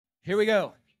Here we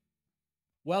go.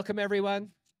 Welcome, everyone.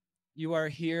 You are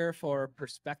here for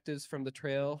Perspectives from the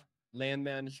Trail, Land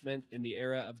Management in the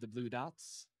Era of the Blue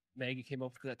Dots. Maggie came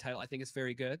up with that title. I think it's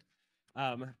very good.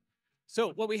 Um,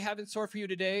 so what we have in store for you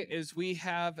today is we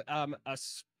have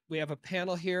a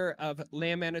panel here of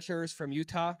land managers from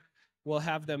Utah. We'll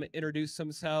have them introduce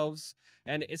themselves,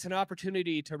 and it's an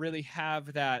opportunity to really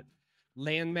have that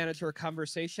land manager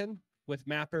conversation with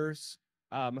mappers,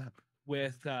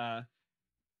 with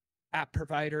app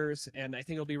providers, and I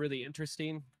think it'll be really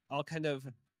interesting. I'll kind of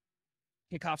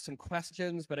kick off some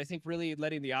questions, but I think really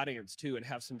letting the audience too and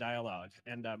have some dialogue.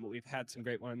 And we've had some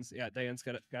great ones. Yeah, Diane's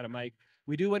got a mic.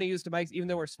 We do want to use the mics, even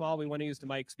though we're small. We want to use the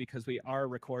mics because we are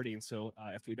recording. So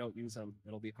if we don't use them,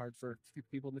 it'll be hard for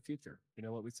people in the future. You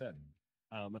know what we said.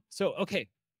 So okay,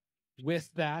 with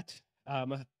that,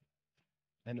 and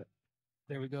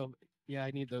there we go. Yeah,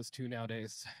 I need those two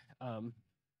nowadays.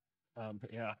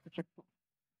 Yeah.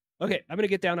 Okay, I'm gonna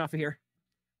get down off of here.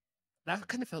 That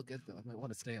kind of felt good though. I might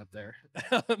want to stay up there.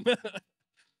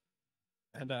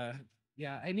 and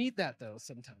yeah, I need that though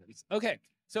sometimes. Okay,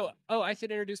 so I should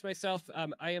introduce myself.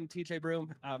 I am TJ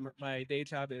Broom. My day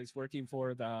job is working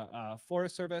for the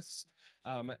Forest Service,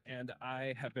 and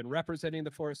I have been representing the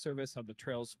Forest Service on the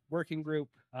Trails Working Group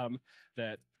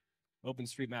that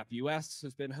OpenStreetMap US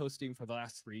has been hosting for the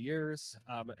last 3 years,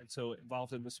 and so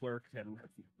involved in this work. And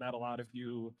met a lot of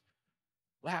you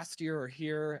last year or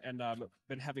here, and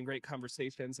been having great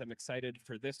conversations. I'm excited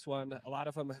for this one. A lot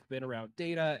of them have been around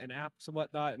data and apps and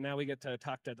whatnot, and now we get to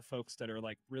talk to the folks that are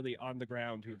like really on the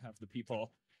ground, who have the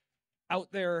people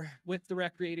out there with the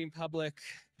recreating public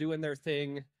doing their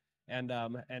thing, and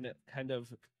kind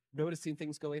of noticing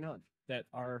things going on that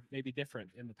are maybe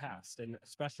different in the past, and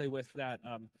especially with that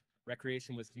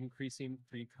recreation was increasing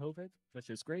pre-COVID, which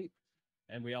is great.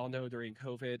 And we all know during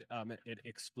COVID, it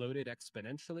exploded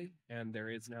exponentially, and there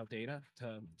is now data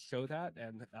to show that.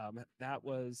 And that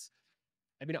was,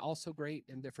 I mean, also great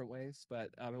in different ways, but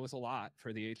it was a lot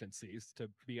for the agencies, to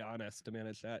be honest, to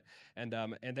manage that. And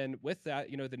then with that,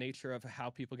 you know, the nature of how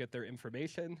people get their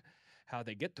information, how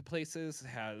they get to places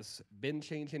has been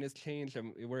changing, has changed,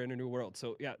 and we're in a new world.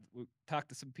 So yeah, we talked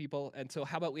to some people. And so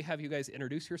how about we have you guys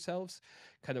introduce yourselves,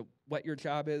 kind of what your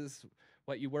job is,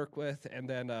 what you work with, and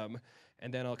then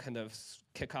I'll kind of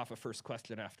kick off a first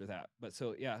question after that. But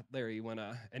so yeah, Larry, you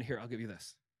wanna, and here, I'll give you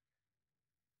this.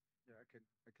 Yeah,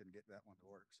 I can get that one to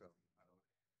work. So,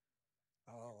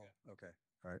 oh, okay,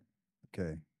 all right,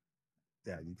 okay.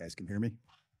 Yeah, you guys can hear me.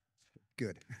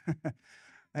 Good.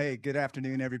 Hey, good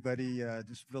afternoon, everybody.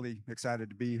 Just really excited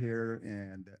to be here,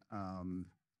 and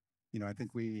I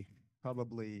think we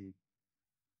probably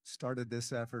started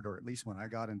this effort, or at least when I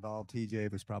got involved,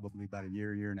 TJ was probably about a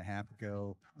year and a half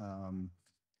ago.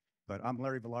 But I'm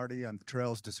Larry Velarde. I'm the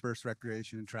Trails Dispersed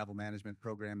Recreation and Travel Management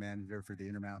Program Manager for the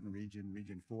Intermountain Region,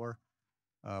 Region 4.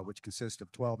 Which consists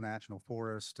of 12 national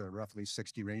forests, roughly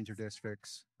 60 ranger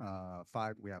districts.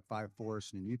 We have 5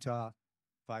 forests in Utah,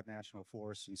 5 national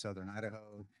forests in southern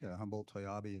Idaho, Humboldt,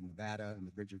 Toyabe in Nevada, and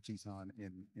the Bridger Teton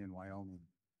in Wyoming.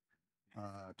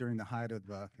 During the height of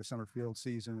the summer field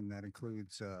season, and that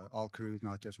includes all crews,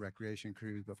 not just recreation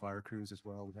crews, but fire crews as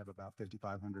well. We have about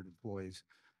 5,500 employees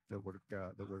that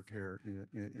work here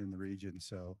in the region.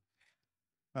 So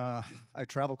I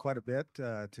travel quite a bit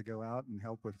to go out and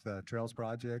help with trails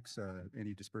projects,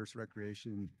 any dispersed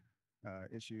recreation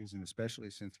issues, and especially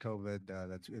since COVID,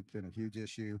 it's been a huge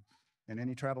issue, and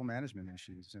any travel management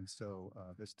issues. And so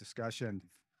this discussion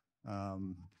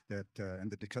and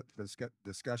the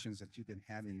discussions that you've been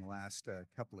having the last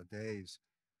couple of days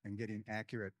and getting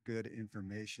accurate, good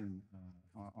information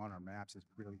on our maps is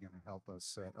really going to help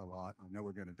us a lot. I know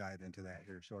we're going to dive into that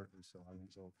here shortly, so I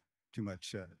won't go too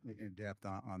much in depth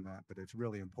on that, but it's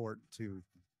really important to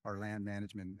our land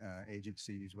management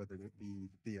agencies, whether it be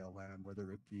BLM,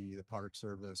 whether it be the Park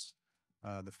Service,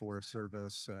 the Forest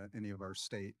Service, any of our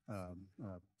state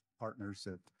partners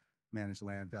that manage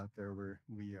land out there.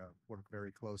 We work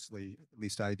very closely, at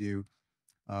least I do,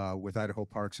 with Idaho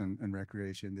Parks and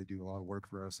Recreation. They do a lot of work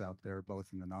for us out there, both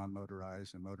in the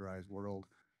non-motorized and motorized world,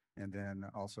 and then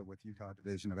also with Utah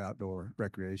Division of Outdoor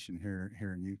Recreation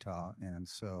here in Utah. And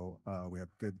so we have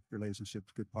good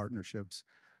relationships, good partnerships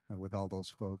with all those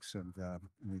folks, and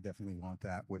we definitely want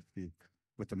that with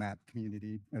the map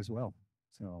community as well.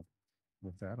 So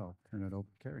with that, I'll turn it over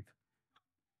to Keri.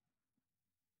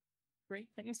 Great.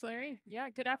 Thanks, Larry. Yeah,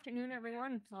 good afternoon,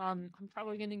 everyone. I'm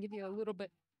probably going to give you a little bit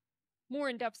more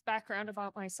in-depth background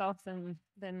about myself than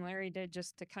Larry did,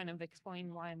 just to kind of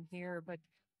explain why I'm here. But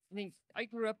I think I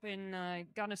grew up in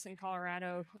Gunnison,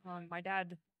 Colorado. My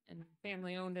dad and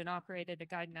family owned and operated a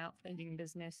guide and outfitting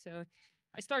business. So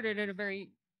I started at a very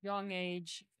young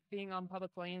age, being on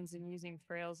public lands and using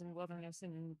trails and wilderness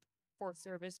and Forest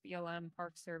Service, BLM,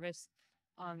 Park Service.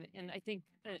 And I think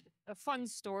a fun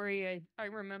story I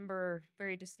remember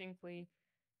very distinctly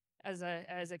as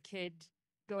a kid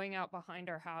going out behind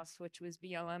our house, which was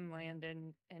BLM land,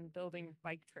 and building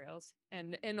bike trails.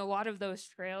 And a lot of those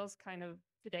trails kind of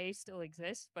today still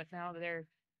exist, but now they're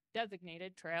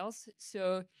designated trails.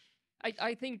 So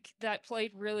I think that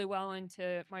played really well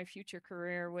into my future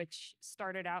career, which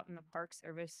started out in the Park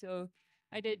Service. So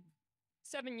I did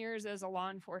 7 years as a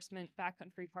law enforcement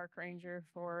backcountry park ranger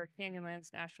for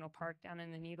Canyonlands National Park down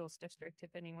in the Needles District,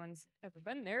 if anyone's ever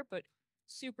been there. But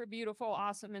super beautiful,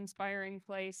 awesome, inspiring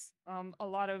place. A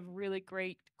lot of really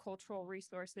great cultural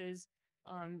resources,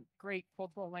 great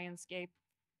cultural landscape.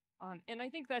 And I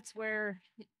think that's where,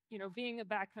 being a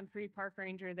backcountry park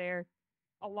ranger there,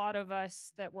 a lot of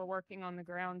us that were working on the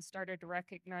ground started to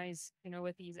recognize,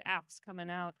 with these apps coming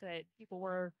out, that people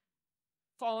were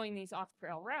following these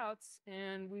off-trail routes,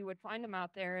 and we would find them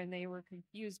out there, and they were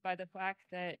confused by the fact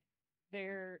that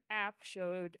their app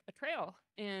showed a trail,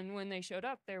 and when they showed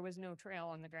up, there was no trail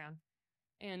on the ground.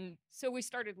 And so we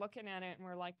started looking at it, and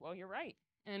we're like, well, you're right.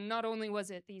 And not only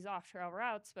was it these off-trail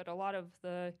routes, but a lot of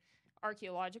the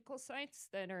archaeological sites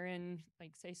that are in,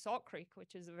 like, say, Salt Creek,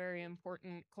 which is a very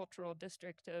important cultural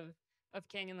district of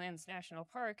Canyonlands National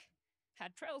Park,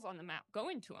 had trails on the map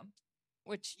going to them,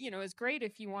 which, is great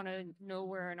if you want to know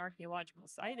where an archaeological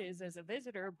site is as a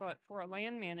visitor, but for a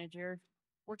land manager,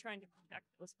 we're trying to protect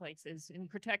those places and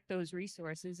protect those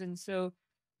resources. And so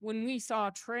when we saw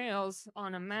trails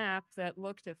on a map that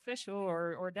looked official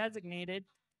or designated,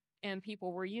 and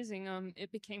people were using them,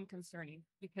 it became concerning,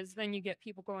 because then you get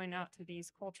people going out to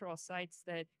these cultural sites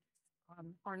that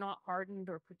are not hardened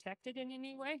or protected in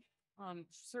any way.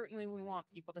 Certainly we want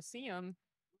people to see them,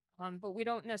 but we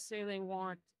don't necessarily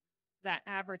want that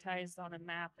advertised on a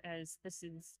map as this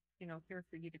is, here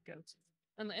for you to go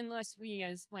to, unless we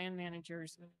as land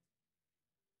managers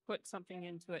put something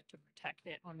into it to protect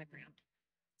it on the ground.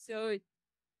 So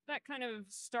that kind of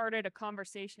started a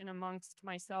conversation amongst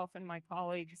myself and my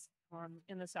colleagues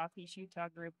in the Southeast Utah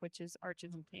group, which is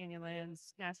Arches and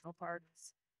Canyonlands National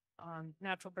Parks,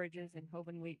 Natural Bridges, and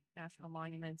Hovenweek National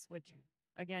Monuments, which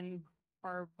again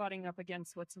are butting up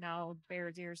against what's now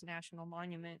Bears Ears National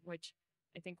Monument, which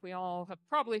I think we all have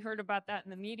probably heard about that in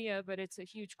the media, but it's a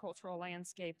huge cultural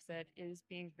landscape that is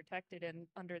being protected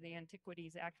under the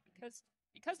Antiquities Act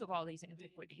because of all these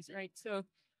antiquities, right? So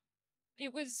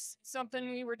it was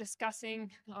something we were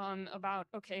discussing about,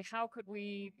 okay, how could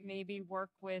we maybe work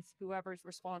with whoever's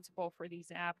responsible for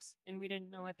these apps? And we didn't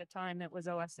know at the time it was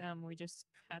OSM. We just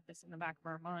had this in the back of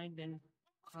our mind and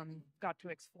got to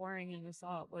exploring, and we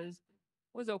saw it was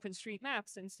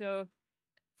OpenStreetMaps. And so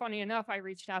funny enough, I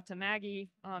reached out to Maggie,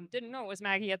 didn't know it was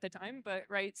Maggie at the time, but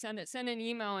sent an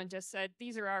email and just said,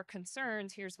 these are our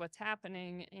concerns, here's what's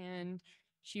happening. And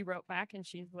she wrote back and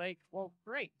she's like, well,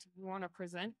 great. You want to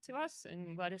present to us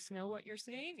and let us know what you're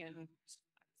seeing? And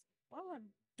well, I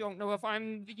don't know if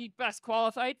I'm the best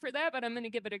qualified for that, but I'm going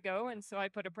to give it a go. And so I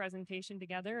put a presentation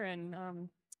together, and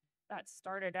that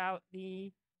started out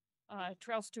the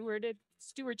Trail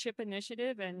Stewardship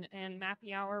Initiative and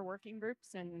Mappy Hour working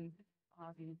groups. And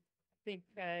I think,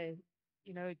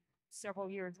 several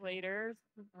years later,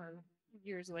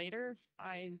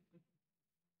 I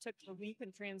took the leap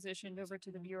and transitioned over to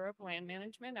the Bureau of Land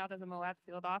Management out of the Moab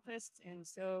field office. And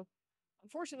so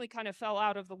unfortunately kind of fell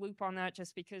out of the loop on that,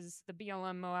 just because the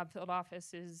BLM Moab field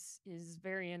office is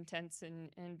very intense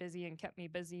and busy, and kept me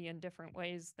busy in different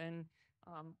ways than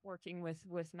working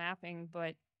with mapping,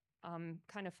 but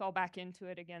kind of fell back into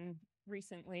it again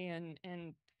recently, and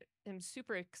I'm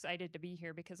super excited to be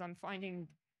here, because I'm finding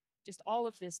just all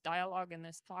of this dialogue and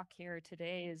this talk here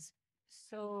today is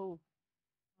so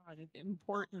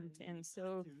important and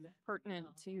so pertinent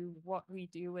to what we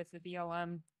do with the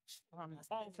BLM,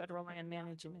 all federal land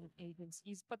management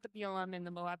agencies, but the BLM in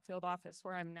the Moab field office,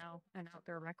 where I'm now an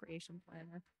outdoor recreation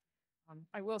planner.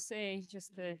 I will say,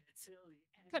 just to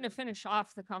kind of finish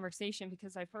off the conversation,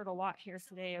 because I've heard a lot here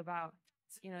today about,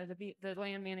 the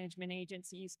land management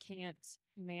agencies can't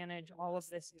manage all of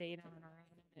this data on our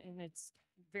own, and it's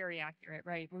very accurate,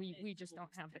 right? We just don't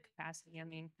have the capacity. I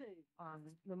mean,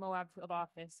 the Moab field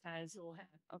office has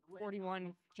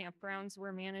 41 campgrounds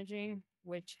we're managing,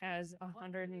 which has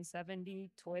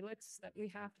 170 toilets that we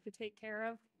have to take care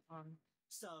of.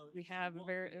 We have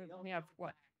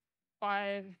what,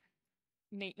 5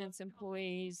 maintenance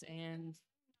employees and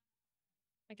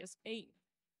I guess 8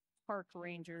 park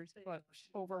rangers, but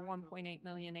over 1.8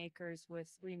 million acres with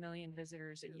 3 million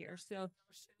visitors a year. So,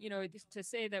 to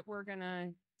say that we're going to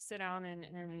sit down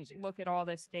and look at all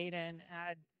this data and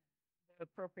add the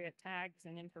appropriate tags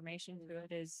and information to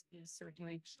it is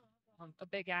certainly a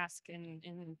big ask and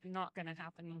not going to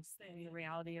happen in the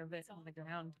reality of it on the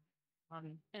ground.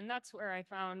 And that's where I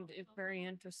found it very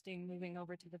interesting moving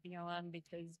over to the BLM,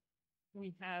 because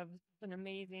we have an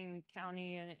amazing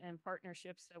county and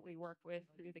partnerships that we work with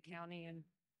through the county. And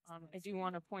I do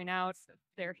want to point out that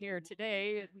they're here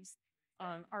today, at least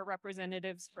our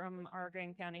representatives from our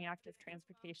Grand County Active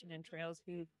Transportation and Trails,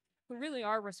 who really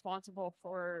are responsible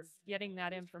for getting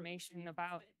that information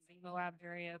about the Moab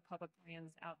area public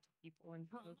lands out to people. And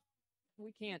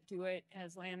we can't do it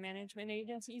as land management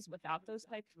agencies without those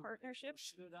types of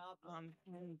partnerships.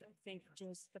 And I think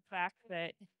just the fact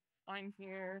that I'm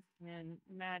here and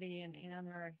Maddie and Anna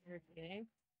are here today,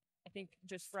 I think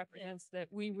just represents that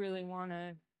we really want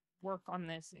to work on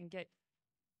this and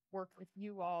work with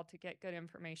you all to get good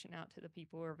information out to the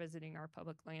people who are visiting our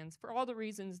public lands for all the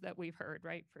reasons that we've heard,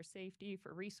 right? For safety,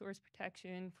 for resource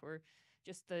protection, for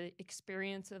just the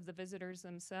experience of the visitors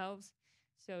themselves.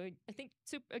 So I think,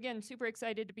 again, super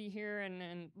excited to be here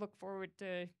and look forward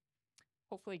to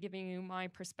hopefully giving you my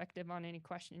perspective on any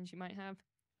questions you might have.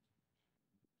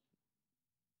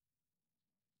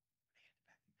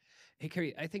 Hey,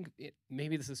 Keri, I think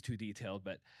maybe this is too detailed,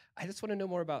 but I just want to know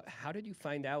more about how did you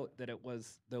find out that it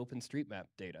was the OpenStreetMap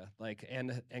data? Like,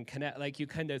 and connect, like you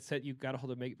kind of said you got a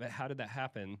hold of me, but how did that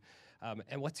happen?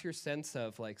 And what's your sense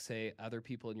of, like, say, other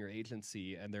people in your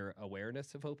agency and their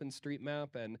awareness of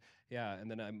OpenStreetMap? And yeah, and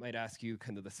then I might ask you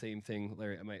kind of the same thing,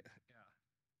 Larry.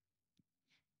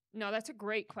 No, that's a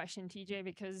great question, TJ,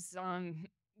 because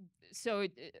so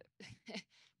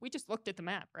we just looked at the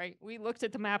map, right? We looked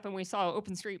at the map and we saw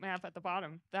OpenStreetMap at the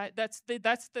bottom. That's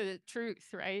the truth,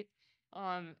 right?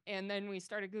 And then we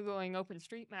started Googling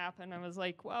OpenStreetMap, and I was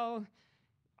like, well,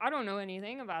 I don't know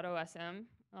anything about OSM,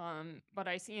 but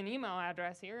I see an email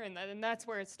address here, and that's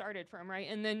where it started from, right?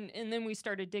 And then we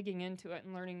started digging into it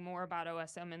and learning more about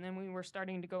OSM, and then we were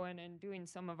starting to go in and doing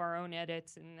some of our own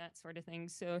edits and that sort of thing.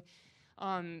 So,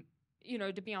 you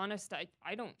know, to be honest,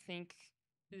 I don't think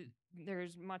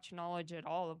there's much knowledge at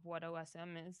all of what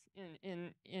OSM is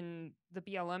in the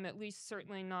BLM, at least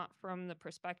certainly not from the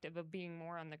perspective of being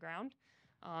more on the ground.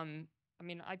 I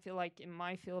mean, I feel like in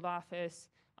my field office,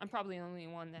 I'm probably the only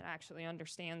one that actually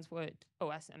understands what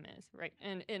OSM is, right?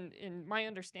 And my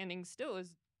understanding still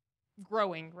is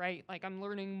growing, right? Like I'm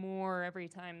learning more every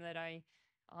time that I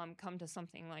come to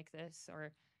something like this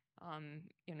or,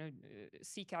 you know,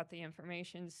 seek out the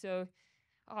information. So,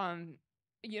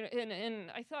 you know, and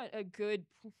I thought a good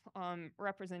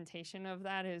representation of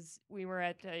that is we were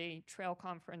at a trail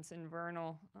conference in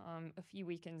Vernal a few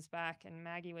weekends back, and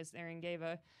Maggie was there and gave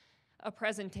a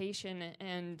presentation,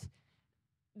 and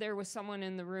there was someone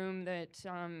in the room that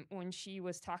when she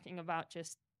was talking about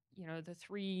just, you know, the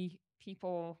 3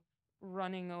 people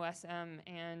running OSM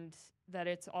and that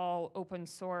it's all open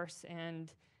source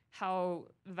and how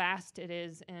vast it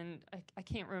is. And I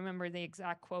can't remember the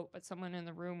exact quote, but someone in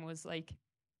the room was like,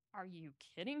 are you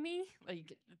kidding me?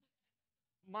 Like,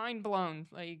 mind blown.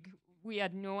 Like, we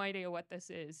had no idea what this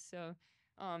is. So,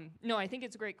 no, I think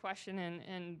it's a great question.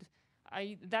 And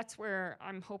that's where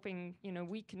I'm hoping, you know,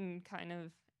 we can kind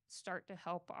of start to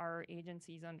help our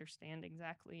agencies understand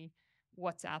exactly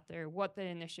what's out there, what the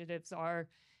initiatives are,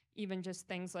 even just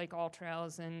things like All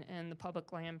Trails and the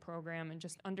public land program, and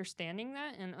just understanding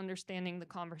that and understanding the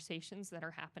conversations that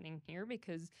are happening here,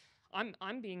 because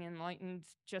I'm being enlightened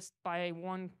just by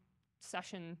one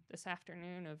session this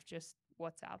afternoon of just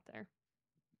what's out there.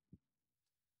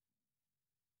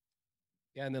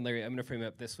 Yeah, and then Larry, I'm going to frame it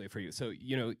up this way for you. So,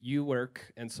 you know, you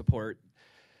work and support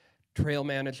trail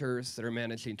managers that are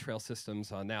managing trail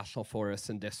systems on national forests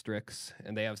and districts,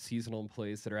 and they have seasonal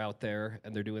employees that are out there,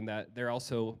 and they're doing that. They're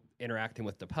also interacting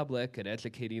with the public and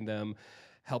educating them,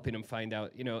 helping them find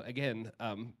out, you know, again,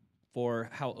 for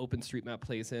how OpenStreetMap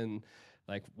plays in,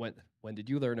 like when did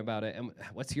you learn about it, and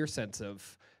what's your sense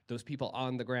of those people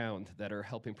on the ground that are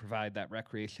helping provide that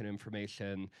recreation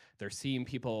information? They're seeing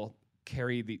people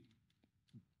carry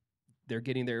they're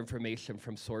getting their information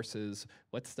from sources.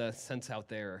 What's the sense out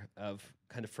there of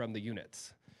kind of from the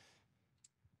units?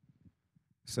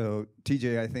 So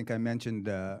TJ, I think I mentioned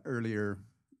earlier,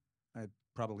 I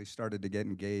probably started to get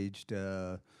engaged,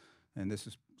 and this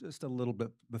is just a little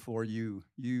bit before you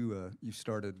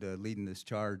started leading this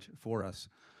charge for us.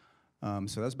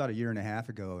 So that was about 1.5 years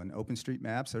ago, and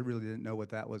OpenStreetMaps, I really didn't know what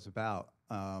that was about.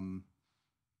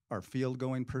 Our field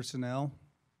going personnel,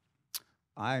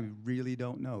 I really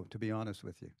don't know, to be honest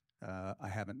with you. I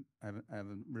haven't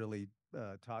really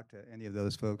talked to any of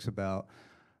those folks about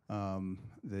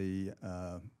the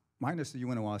minus the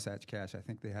UN Wasatch Cache. I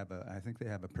think they have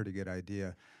a pretty good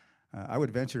idea. I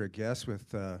would venture a guess with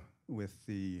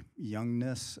the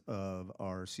youngness of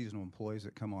our seasonal employees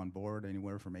that come on board,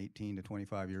 anywhere from 18 to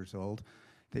 25 years old,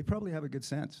 they probably have a good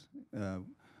sense.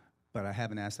 But I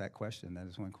haven't asked that question. That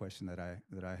is one question that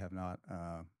I have not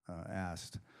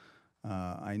asked.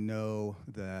 I know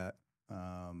that,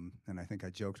 and I think I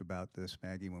joked about this,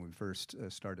 Maggie, when we first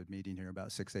started meeting here about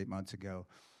 6-8 months ago.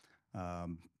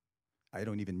 I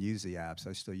don't even use the apps.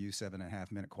 I still use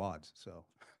 7.5-minute quads. So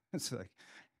it's like,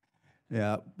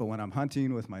 yeah. But when I'm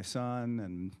hunting with my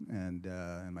son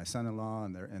and my son-in-law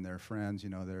and their friends, you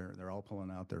know, they're all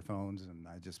pulling out their phones, and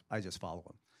I just follow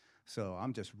them. So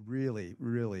I'm just really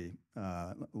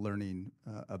learning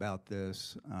about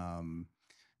this.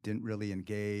 Didn't really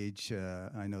engage.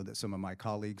 I know that some of my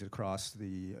colleagues across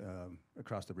the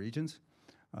regions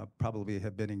probably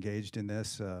have been engaged in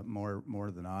this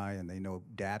more than I, and they know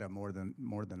data more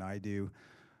than I do.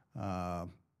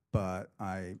 But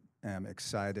I am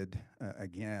excited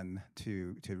again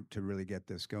to really get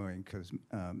this going, because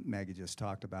Maggie just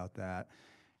talked about that,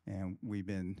 and we've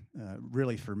been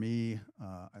really, for me,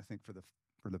 I think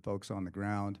for the folks on the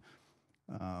ground,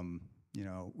 you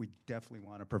know, we definitely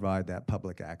want to provide that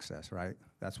public access, right?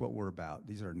 That's what we're about.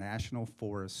 These are national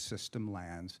forest system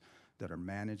lands that are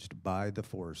managed by the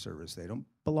Forest Service. They don't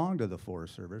belong to the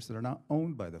Forest Service. They're not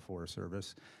owned by the Forest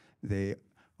Service. They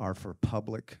are for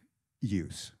public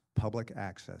use, public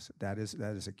access. That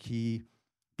is a key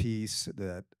piece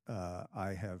that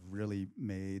I have really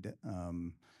made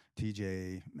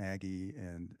TJ, Maggie,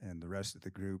 and the rest of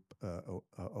the group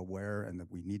aware, and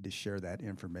that we need to share that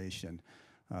information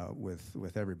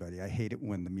with everybody. I hate it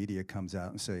when the media comes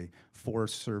out and say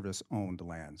Forest Service owned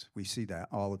lands. We see that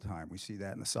all the time. We see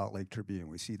that in the Salt Lake Tribune.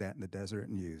 We see that in the Deseret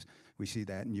News. We see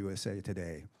that in USA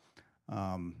Today.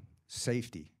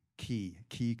 Safety,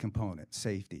 key component,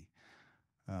 safety.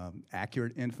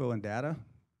 Accurate info and data,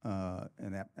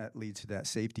 and that leads to that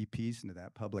safety piece and to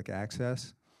that public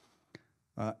access.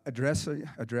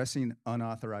 Addressing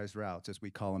unauthorized routes, as we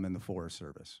call them in the Forest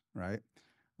Service, right?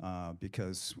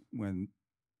 Because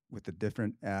with the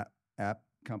different app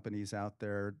companies out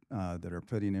there that are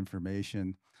putting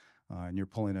information, and you're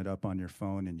pulling it up on your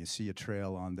phone and you see a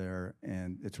trail on there,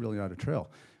 and it's really not a trail.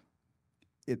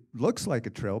 It looks like a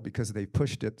trail because they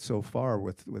pushed it so far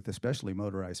with especially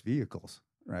motorized vehicles,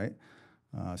 right?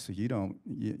 So you don't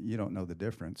know the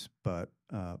difference, but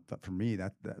for me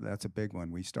that's a big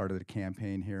one. We started a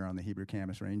campaign here on the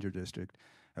Heber-Camas Ranger District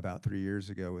about 3 years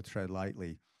ago with Tread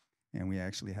Lightly, and we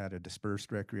actually had a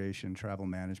dispersed recreation travel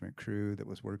management crew that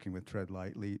was working with Tread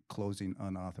Lightly, closing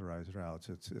unauthorized routes.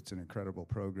 It's an incredible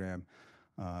program,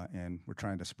 and we're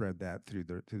trying to spread that through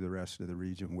the rest of the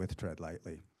region with Tread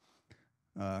Lightly.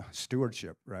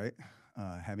 Stewardship, right?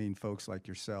 Having folks like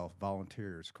yourself,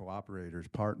 volunteers,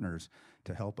 cooperators, partners,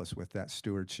 to help us with that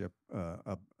stewardship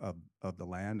of the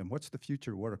land. And what's the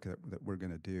future work that we're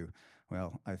going to do?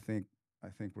 Well, I think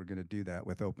we're going to do that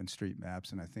with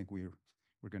OpenStreetMaps, and I think we're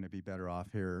going to be better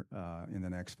off here in the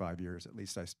next 5 years. At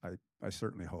least I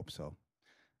certainly hope so.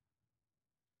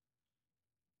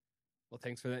 Well,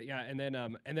 thanks for that. Yeah, and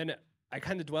then I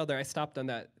kind of dwelled there. I stopped on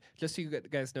that just so you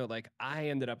guys know. Like, I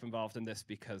ended up involved in this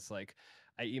because, like,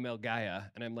 I emailed Gaia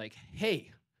and I'm like,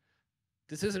 hey,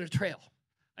 this isn't a trail.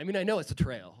 I mean, I know it's a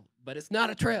trail, but it's not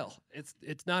a trail.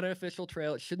 It's not an official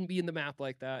trail. It shouldn't be in the map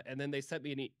like that. And then they sent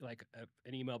me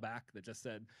an email back that just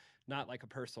said, not like a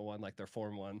personal one, like their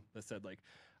form one, that said like,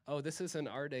 oh, this isn't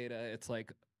our data. It's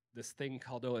like this thing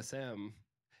called OSM.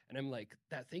 And I'm like,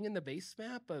 that thing in the base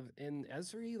map in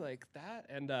Esri, like that?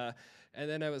 And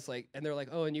then I was like, and they're like,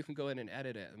 oh, and you can go in and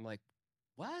edit it. I'm like,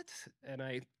 what? And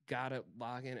I got a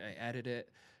login, I edit it,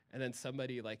 and then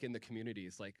somebody like in the community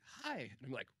is like, hi. And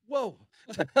I'm like, whoa.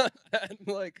 And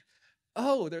like,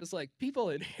 oh, there's like people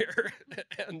in here.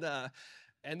 And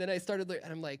then I started,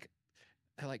 and I'm like,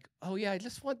 oh yeah, I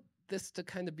just want this to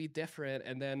kind of be different.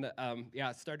 And then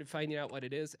yeah, started finding out what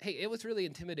it is. Hey, it was really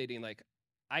intimidating. Like,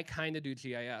 I kind of do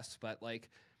GIS, but like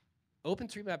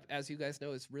OpenStreetMap, as you guys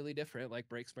know, is really different, like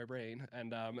breaks my brain.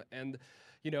 And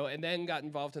you know, and then got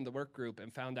involved in the work group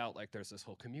and found out like there's this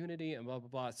whole community and blah, blah,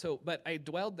 blah. So, but I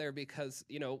dwelled there because,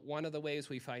 you know, one of the ways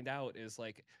we find out is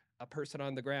like a person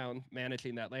on the ground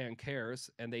managing that land cares,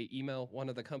 and they email one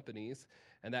of the companies,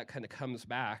 and that kind of comes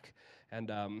back. And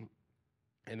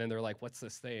then they're like, what's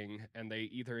this thing? And they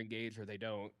either engage or they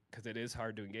don't, because it is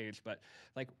hard to engage. But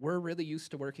like, we're really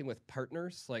used to working with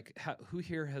partners. Like, who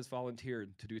here has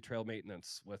volunteered to do trail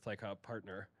maintenance with like a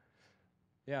partner?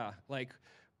 Yeah, like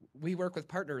we work with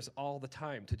partners all the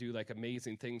time to do like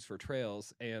amazing things for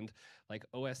trails. And like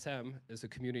OSM is a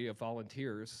community of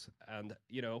volunteers. And,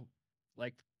 you know,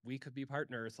 like we could be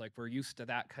partners. Like we're used to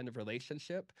that kind of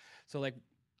relationship. So like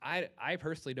I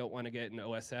personally don't want to get an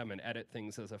OSM and edit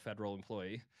things as a federal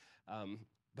employee.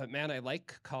 But man, I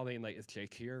like calling, like, is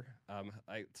Jake here?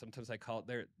 Sometimes I call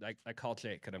there, I call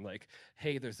Jake and I'm like,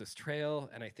 hey, there's this trail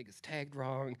and I think it's tagged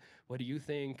wrong. What do you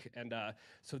think? And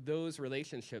so those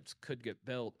relationships could get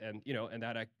built, and and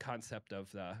that concept of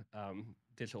the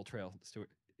digital trail steward,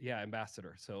 yeah,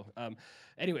 ambassador. So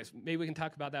anyways, maybe we can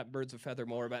talk about that birds of feather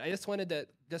more. But I just wanted to,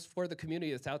 just for the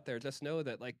community that's out there, just know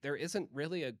that like there isn't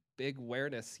really a big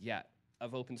awareness yet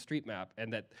of OpenStreetMap,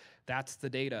 and that's the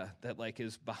data that like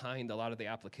is behind a lot of the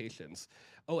applications.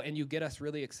 Oh, and you get us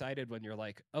really excited when you're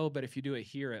like, oh, but if you do it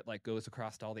here, it like goes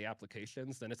across to all the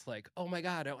applications. Then it's like, oh my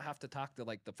God, I don't have to talk to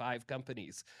like the 5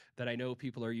 companies that I know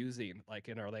people are using like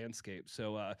in our landscape.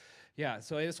 So yeah,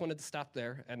 so I just wanted to stop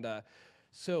there. And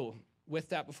so with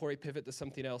that, before we pivot to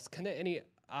something else, kind of any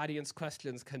audience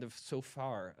questions kind of so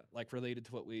far, like related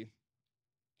to what we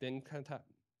been kind of talking?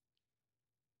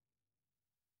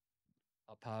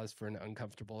 I'll pause for an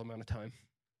uncomfortable amount of time.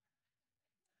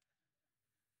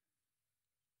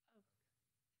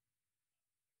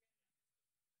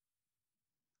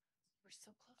 We're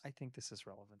so close. I think this is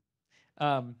relevant.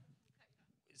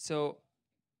 So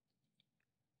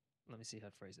let me see how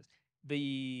to phrase this.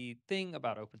 The thing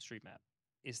about OpenStreetMap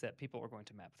is that people are going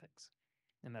to map things.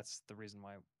 And that's the reason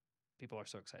why people are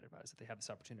so excited about it, is that they have this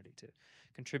opportunity to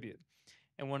contribute.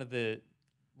 And one of the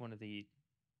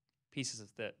pieces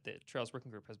that the Trails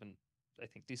Working Group has been, I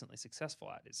think, decently successful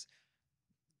at is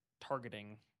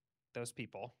targeting those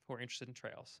people who are interested in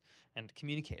trails and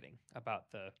communicating about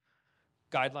the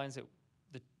guidelines that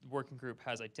the working group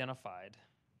has identified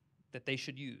that they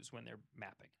should use when they're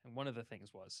mapping. And one of the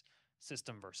things was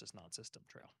system versus non-system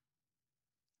trail,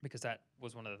 because that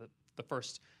was one of the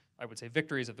first, I would say,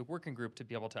 victories of the working group, to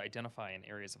be able to identify in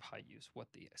areas of high use what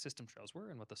the system trails were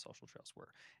and what the social trails were.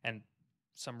 And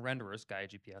some renderers, Gaia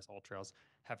GPS, All Trails,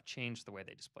 have changed the way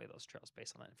they display those trails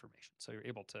based on that information. So you're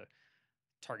able to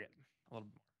target a little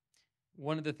bit more.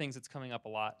 One of the things that's coming up a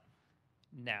lot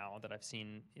now that I've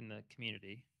seen in the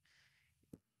community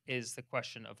is the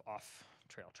question of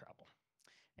off-trail travel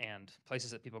and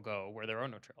places that people go where there are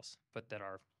no trails, but that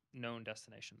are known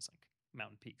destinations, like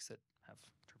mountain peaks that have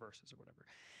traverses or whatever.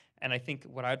 And I think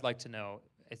what I'd like to know,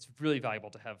 it's really valuable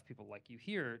to have people like you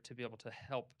here to be able to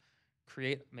help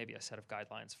create maybe a set of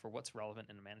guidelines for what's relevant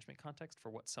in a management context for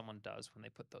what someone does when they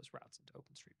put those routes into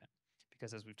OpenStreetMap.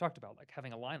 Because as we've talked about, like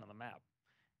having a line on the map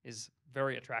is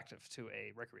very attractive to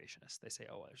a recreationist. They say,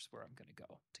 oh, there's where I'm going to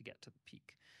go to get to the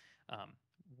peak.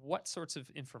 What sorts of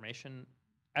information,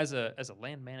 as a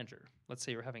land manager, let's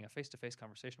say you're having a face-to-face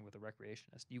conversation with a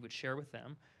recreationist, you would share with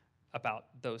them about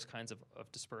those kinds of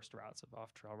dispersed routes, of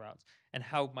off-trail routes, and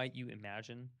how might you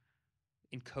imagine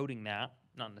encoding that,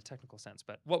 not in a technical sense,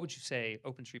 but what would you say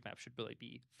OpenStreetMap should really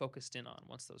be focused in on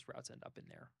once those routes end up in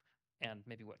there, and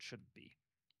maybe what shouldn't be?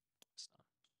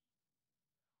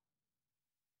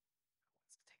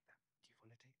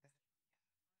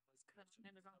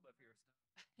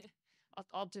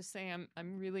 I'll just say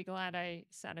I'm really glad I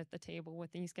sat at the table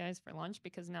with these guys for lunch,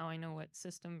 because now I know what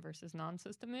system versus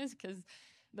non-system is, because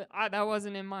that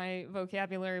wasn't in my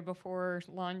vocabulary before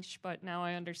lunch, but now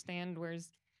I understand. Whereas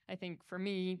I think for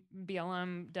me,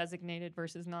 BLM designated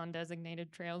versus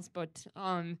non-designated trails. But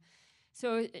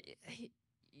so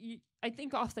I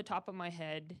think off the top of my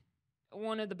head,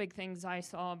 one of the big things I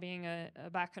saw being a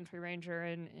backcountry ranger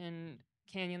in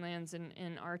Canyonlands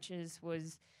and Arches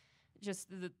was just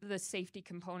the safety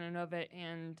component of it,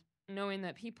 and knowing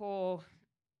that people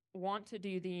want to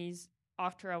do these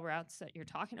off-trail routes that you're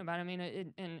talking about. I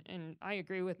mean, and I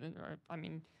agree with it. Or, I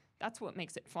mean, that's what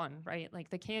makes it fun, right?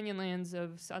 Like the Canyonlands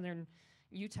of southern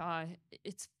Utah,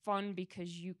 it's fun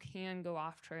because you can go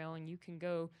off-trail and you can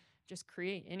go just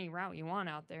create any route you want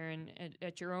out there, and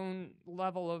at your own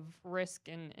level of risk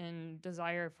and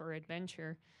desire for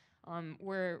adventure.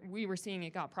 Where we were seeing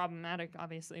it got problematic,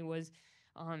 obviously, was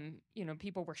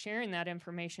people were sharing that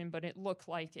information, but it looked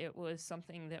like it was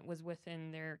something that was within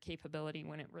their capability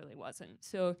when it really wasn't.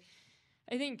 So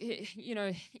I think,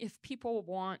 if people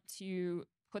want to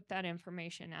put that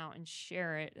information out and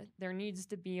share it, there needs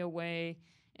to be a way.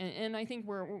 And I think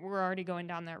we're already going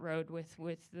down that road with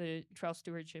the Trail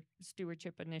Stewardship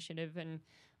Initiative and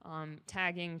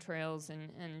tagging trails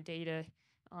and data.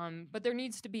 But there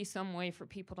needs to be some way for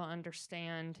people to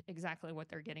understand exactly what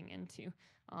they're getting into.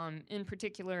 In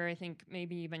particular, I think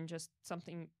maybe even just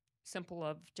something simple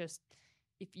of just,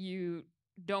 if you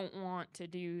don't want to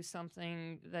do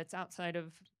something that's outside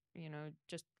of,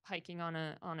 just hiking on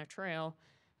a trail,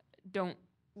 don't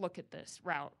look at this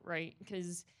route, right?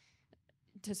 Because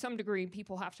to some degree,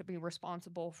 people have to be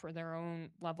responsible for their own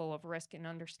level of risk and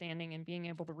understanding, and being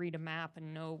able to read a map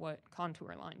and know what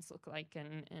contour lines look like,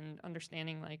 and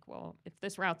understanding like, well, if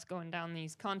this route's going down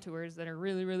these contours that are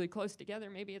really, really close together,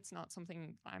 maybe it's not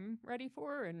something I'm ready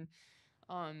for. And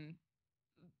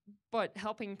but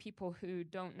helping people who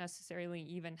don't necessarily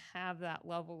even have that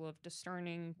level of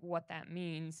discerning what that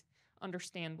means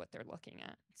understand what they're looking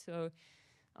at. So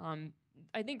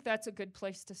I think that's a good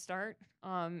place to start.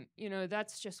 You know,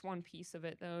 that's just one piece of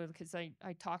it, though, because I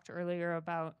talked earlier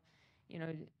about, you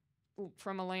know,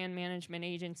 from a land management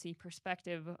agency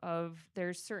perspective, of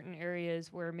there's certain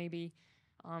areas where maybe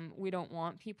we don't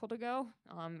want people to go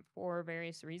for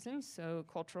various reasons. So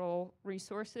cultural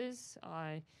resources,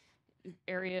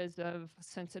 areas of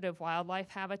sensitive wildlife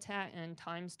habitat, and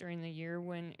times during the year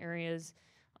when areas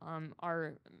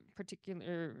are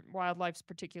wildlife's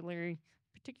particularly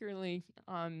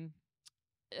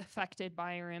affected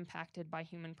by or impacted by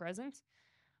human presence.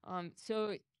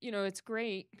 So, you know, it's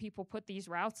great people put these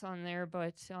routes on there,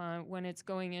 but when it's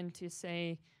going into,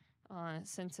 say,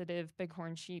 sensitive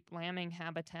bighorn sheep lambing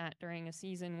habitat during a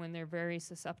season when they're very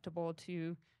susceptible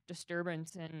to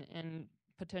disturbance and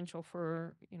potential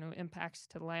for, you know, impacts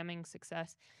to lambing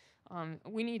success,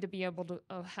 we need to be able to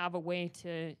have a way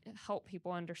to help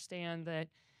people understand that,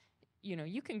 you know,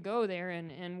 you can go there,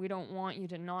 and we don't want you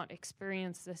to not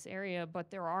experience this area, but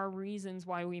there are reasons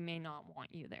why we may not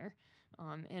want you there,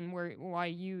 and why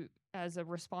you, as a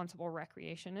responsible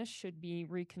recreationist, should be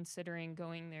reconsidering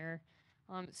going there.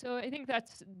 So I think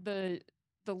that's the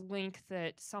link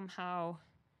that somehow,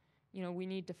 you know, we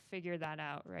need to figure that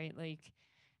out, right? Like,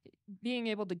 being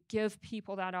able to give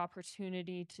people that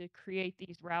opportunity to create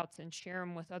these routes and share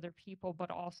them with other people, but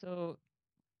also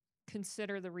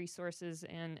consider the resources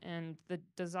and the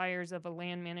desires of a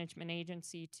land management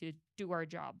agency to do our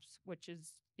jobs, which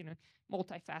is, you know,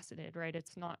 multifaceted, right?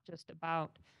 It's not just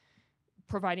about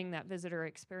providing that visitor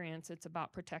experience. It's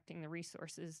about protecting the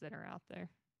resources that are out there.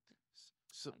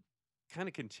 So, kind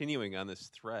of continuing on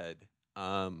this thread,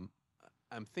 I'm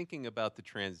thinking about the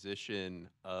transition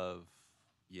of,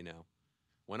 you know,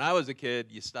 when I was a kid,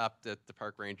 you stopped at the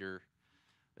park ranger,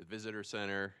 the visitor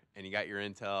center, and you got your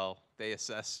intel. They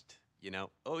assessed, you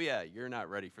know, oh yeah, you're not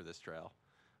ready for this trail.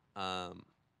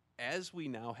 As we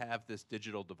now have this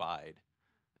digital divide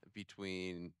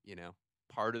between, you know,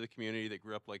 part of the community that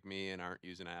grew up like me and aren't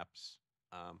using apps.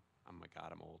 Oh my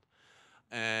God, I'm old.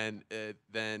 And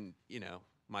then, you know,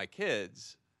 my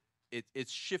kids,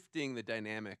 it's shifting the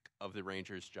dynamic of the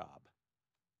ranger's job.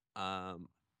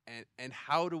 And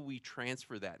how do we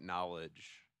transfer that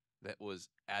knowledge that was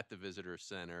at the visitor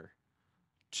center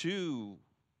to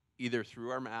either through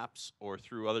our maps or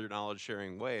through other knowledge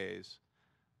sharing ways,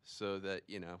 so that,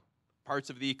 you know, parts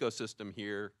of the ecosystem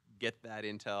here get that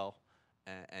intel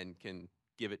and can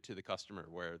give it to the customer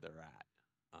where they're at.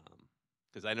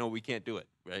 Because I know we can't do it,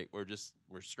 right?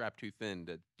 We're strapped too thin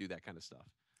to do that kind of stuff.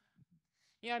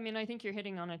 Yeah, I mean, I think you're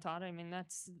hitting on it, Todd. I mean,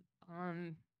 that's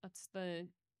the,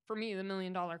 for me, the $1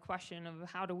 million question of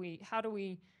how do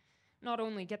we not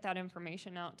only get that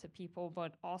information out to people,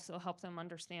 but also help them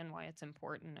understand why it's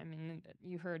important. I mean,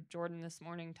 you heard Jordan this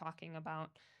morning talking about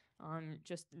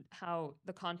just how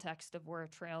the context of where a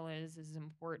trail is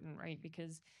important, right?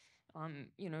 Because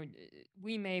you know,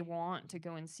 we may want to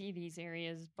go and see these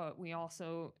areas, but we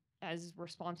also, as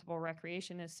responsible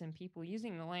recreationists and people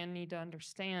using the land, need to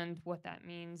understand what that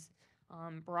means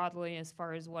broadly, as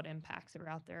far as what impacts are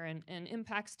out there, and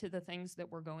impacts to the things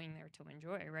that we're going there to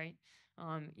enjoy, right?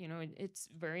 You know, it's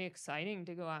very exciting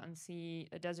to go out and see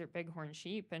a desert bighorn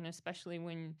sheep, and especially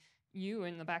when you,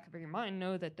 in the back of your mind,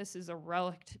 know that this is a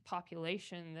relict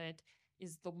population that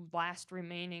is the last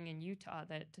remaining in Utah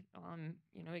that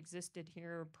you know, existed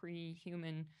here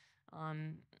pre-human,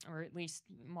 or at least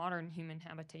modern human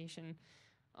habitation.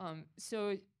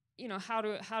 So, you know, how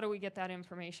do we get that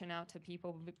information out to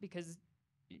people? Because,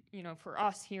 you know, for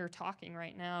us here talking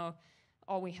right now,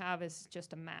 all we have is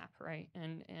just a map, right?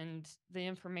 And the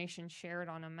information shared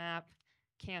on a map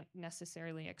can't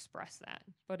necessarily express that.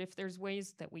 But if there's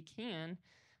ways that we can,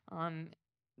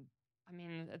 I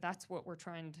mean, that's what we're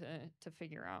trying to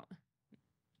figure out.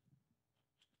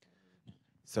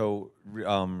 So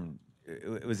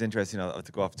it was interesting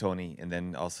to go off Tony, and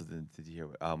then also to hear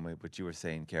what you were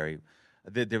saying, Keri.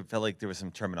 There felt like there was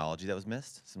some terminology that was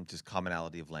missed, some just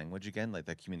commonality of language again, like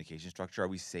that communication structure. Are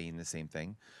we saying the same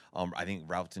thing? I think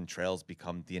routes and trails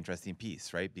become the interesting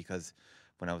piece, right? Because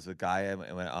when I was with Guy,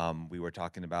 we were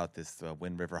talking about this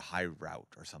Wind River High Route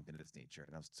or something of this nature.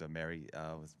 And so Mary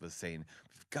was saying,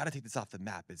 we've got to take this off the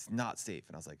map. It's not safe.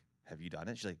 And I was like, have you done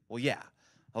it? She's like, well, yeah.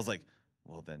 I was like,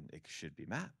 well, then it should be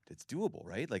mapped. It's doable,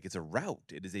 right? Like it's a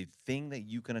route. It is a thing that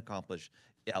you can accomplish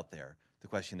out there. The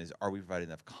question is, are we providing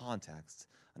enough context,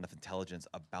 enough intelligence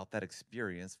about that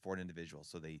experience for an individual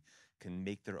so they can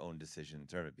make their own decision in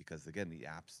terms of it? Because again, the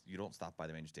apps, you don't stop by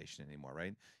the ranger station anymore,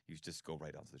 right? You just go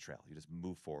right onto the trail. You just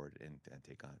move forward and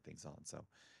take on things on. So,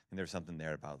 and there's something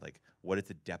there about like, what is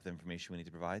the depth of information we need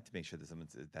to provide to make sure that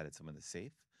it's someone that's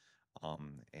safe,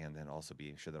 and then also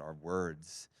being sure that our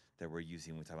words that we're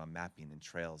using when we talk about mapping and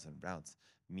trails and routes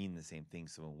mean the same thing.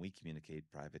 So when we communicate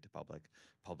private to public,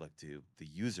 public to the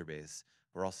user base,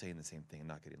 we're all saying the same thing and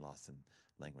not getting lost in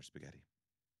language spaghetti.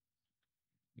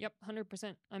 Yep,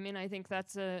 100%. I mean, I think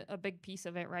that's a big piece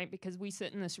of it, right? Because we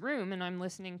sit in this room and I'm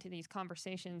listening to these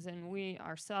conversations, and we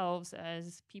ourselves,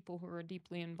 as people who are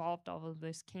deeply involved in all of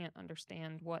this, can't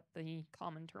understand what the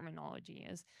common terminology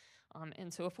is.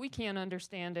 And so if we can't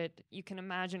understand it, you can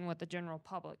imagine what the general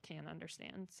public can't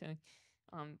understand. So,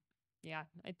 yeah,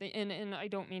 I think, and I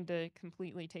don't mean to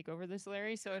completely take over this,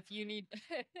 Larry. So if you need,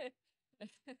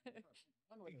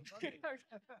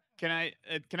 Can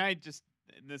I just,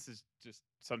 this is just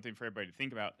something for everybody to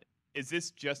think about. Is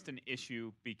this just an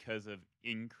issue because of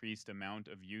increased amount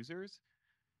of users?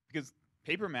 Because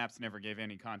paper maps never gave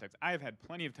any context. I have had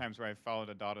plenty of times where I've followed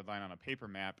a dotted line on a paper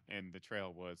map and the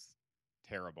trail was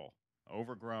terrible,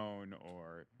 overgrown,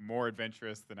 or more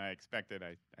adventurous than I expected.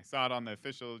 I saw it on the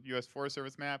official U.S. Forest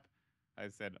Service map. I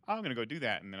said, oh, I'm going to go do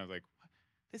that. And then I was like,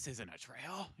 this isn't a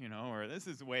trail, you know, or this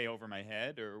is way over my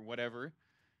head or whatever.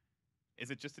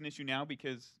 Is it just an issue now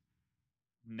because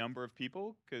number of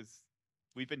people? Because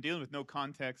we've been dealing with no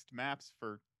context maps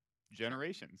for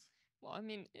generations. well, I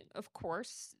mean, of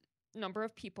course, number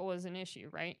of people is an issue,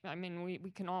 right? I mean,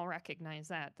 we can all recognize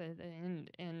that,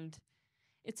 and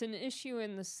it's an issue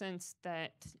in the sense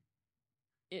that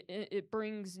it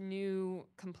brings new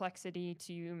complexity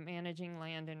to managing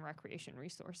land and recreation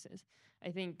resources. I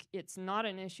think it's not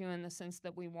an issue in the sense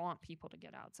that we want people to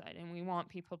get outside and we want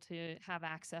people to have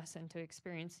access and to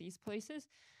experience these places.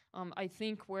 I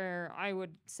think where I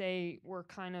would say we're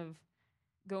kind of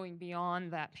going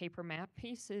beyond that paper map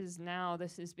piece is now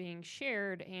this is being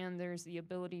shared and there's the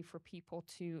ability for people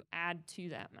to add to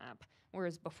that map.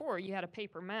 Whereas before you had a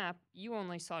paper map, you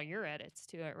only saw your edits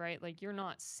to it, right? Like you're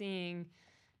not seeing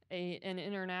an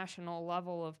international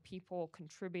level of people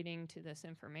contributing to this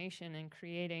information and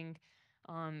creating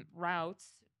routes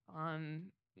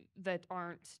that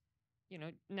aren't,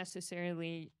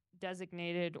 necessarily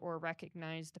designated or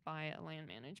recognized by a land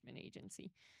management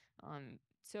agency.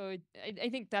 So I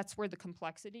think that's where the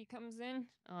complexity comes in.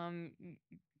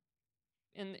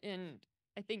 And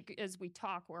I think as we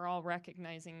talk, we're all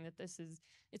recognizing that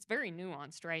it's very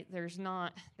nuanced, right? There's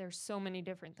so many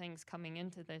different things coming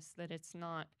into this that it's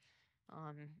not,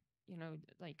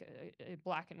 like a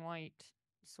black and white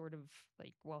sort of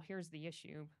like, well, here's the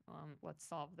issue. Let's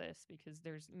solve this, because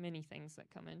there's many things that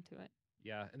come into it.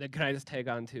 Yeah, and then can I just tag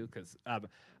on too? Because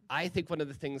I think one of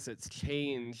the things that's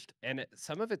changed, and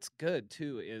some of it's good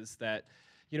too, is that,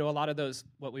 a lot of those,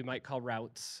 what we might call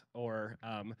routes, or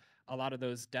a lot of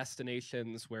those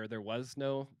destinations where there was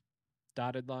no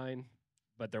dotted line,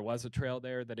 but there was a trail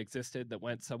there that existed that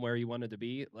went somewhere you wanted to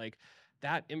be, like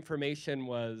that information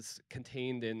was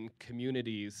contained in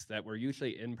communities that were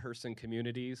usually in-person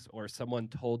communities, or someone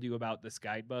told you about this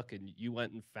guidebook and you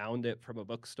went and found it from a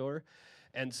bookstore.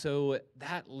 And so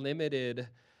that limited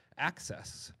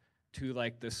access to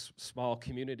like this small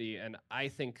community. And I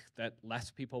think that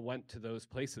less people went to those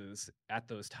places at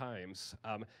those times.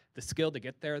 The skill to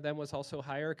get there then was also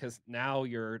higher, because now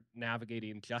you're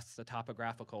navigating just the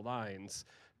topographical lines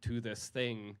to this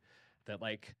thing that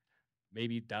like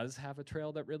maybe does have a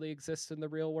trail that really exists in the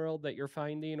real world that you're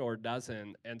finding or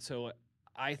doesn't. And so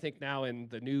I think now in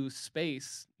the new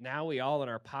space, now we all in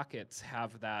our pockets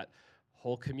have that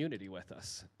whole community with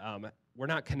us. We're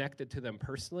not connected to them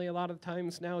personally a lot of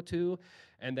times now too.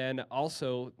 And then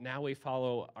also now we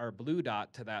follow our blue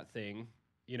dot to that thing,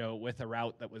 with a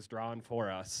route that was drawn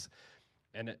for us.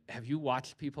 And have you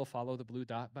watched people follow the blue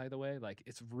dot, by the way? Like,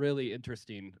 it's really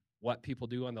interesting what people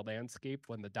do on the landscape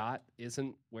when the dot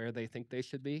isn't where they think they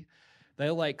should be.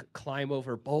 They'll like climb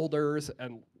over boulders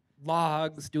and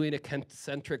logs, doing a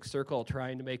concentric circle,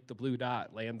 trying to make the blue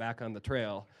dot land back on the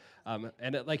trail. And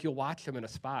you'll watch them in a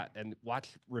spot and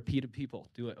watch repeated people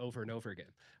do it over and over again.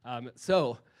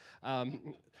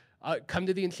 Come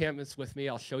to the enchantments with me.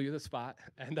 I'll show you the spot.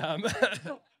 And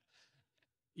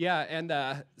yeah,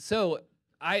 and so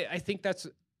I think that's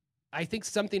I think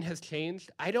something has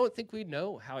changed. I don't think we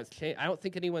know how it's changed. I don't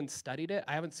think anyone studied it.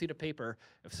 I haven't seen a paper.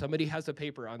 If somebody has a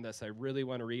paper on this, I really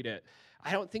want to read it.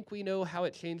 I don't think we know how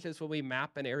it changes when we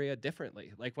map an area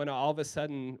differently. Like when all of a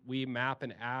sudden we map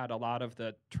and add a lot of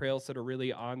the trails that are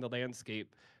really on the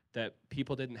landscape that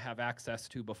people didn't have access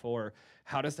to before.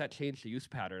 How does that change the use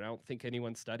pattern? I don't think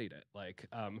anyone studied it.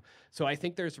 So I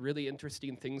think there's really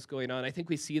interesting things going on. I think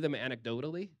we see them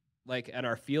anecdotally, and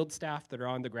our field staff that are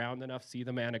on the ground enough see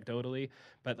them anecdotally,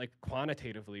 but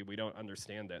quantitatively we don't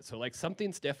understand it. So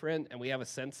something's different and we have a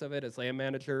sense of it as land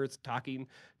managers talking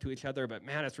to each other, but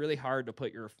man, it's really hard to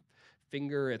put your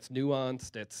finger. It's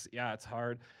nuanced. It's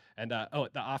hard. And the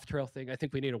off-trail thing, I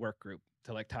think we need a work group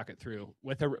to talk it through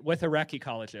with a rec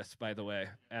ecologist, by the way.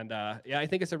 And I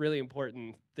think it's a really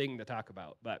important thing to talk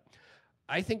about. But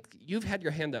I think you've had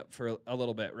your hand up for a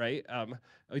little bit, right?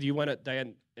 Do you want to,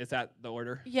 Diane, is that the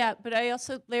order? Yeah, but I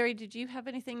also, Larry, did you have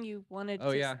anything you wanted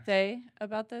to say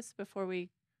about this before we?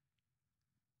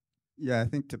 Yeah, I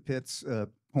think to Pitt's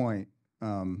point,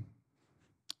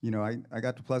 I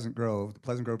got to Pleasant Grove, the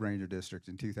Pleasant Grove Ranger District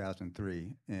in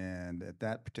 2003, and at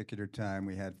that particular time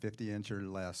we had 50-inch or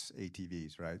less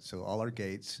ATVs, right? So all our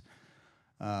gates,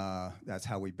 that's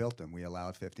how we built them. We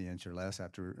allowed 50-inch or less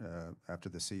after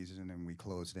the season, and we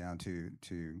closed down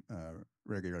to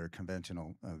regular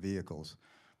conventional vehicles.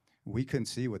 We couldn't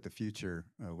see what the future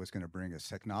was going to bring us.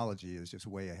 Technology is just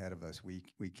way ahead of us. We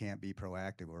can't be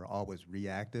proactive. We're always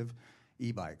reactive.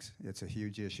 E-bikes, it's a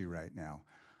huge issue right now.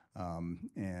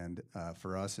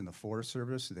 For us in the Forest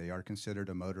Service, they are considered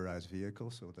a motorized vehicle,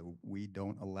 so that we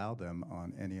don't allow them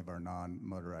on any of our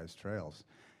non-motorized trails.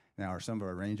 Now, are some of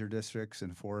our ranger districts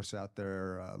and forests out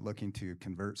there looking to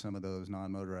convert some of those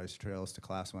non-motorized trails to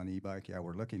Class 1 e-bike? Yeah,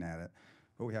 we're looking at it,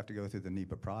 but we have to go through the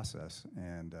NEPA process,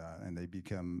 and they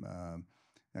become,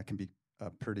 that can be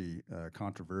pretty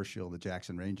controversial. The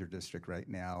Jackson Ranger District right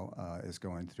now is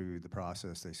going through the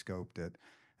process. They scoped it.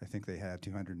 I think they had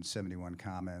 271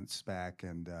 comments back,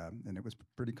 and it was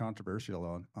pretty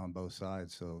controversial on both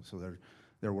sides. So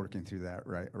they're working through that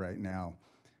right now.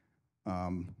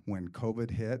 When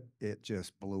COVID hit, it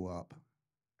just blew up.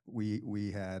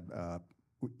 We had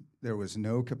there was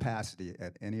no capacity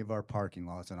at any of our parking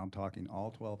lots, and I'm talking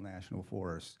all 12 national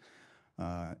forests.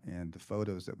 And the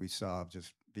photos that we saw of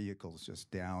just vehicles just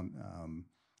down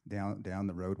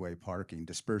the roadway parking,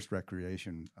 dispersed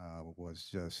recreation was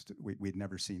just, we'd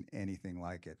never seen anything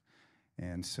like it.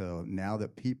 And so now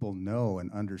that people know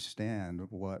and understand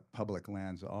what public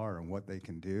lands are and what they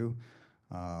can do,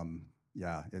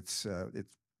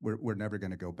 we're never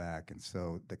going to go back. And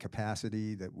so the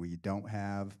capacity that we don't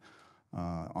have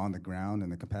on the ground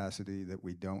and the capacity that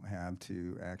we don't have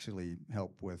to actually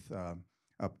help with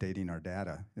updating our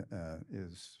data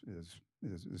is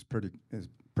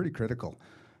pretty critical.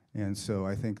 And so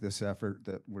I think this effort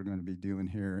that we're going to be doing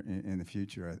here in the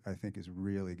future, I think is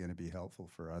really going to be helpful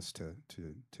for us to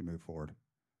move forward.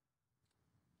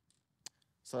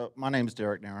 So my name is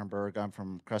Derek Narenberg. I'm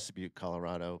from Crested Butte,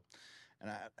 Colorado, and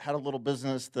I had a little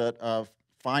business that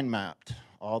fine mapped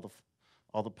all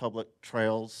the public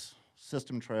trails,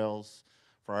 system trails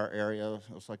for our area.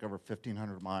 It was like over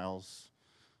 1,500 miles,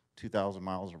 2,000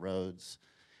 miles of roads.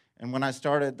 And when I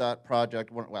started that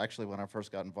project, when I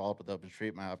first got involved with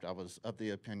OpenStreetMap, I was of the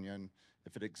opinion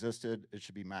if it existed, it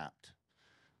should be mapped.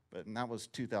 And that was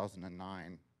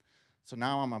 2009. So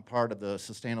now I'm a part of the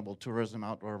Sustainable Tourism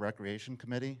Outdoor Recreation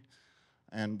Committee,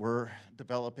 and we're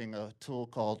developing a tool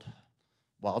called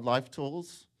Wildlife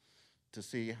Tools to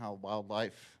see how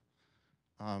wildlife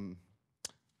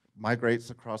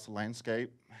migrates across the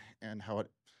landscape and how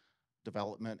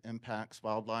development impacts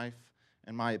wildlife.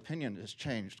 And my opinion has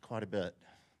changed quite a bit.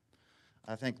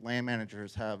 I think land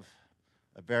managers have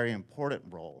a very important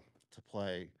role to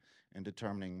play in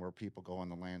determining where people go in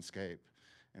the landscape,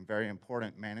 and very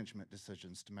important management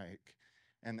decisions to make.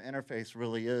 And the interface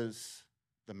really is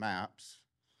the maps.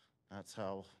 That's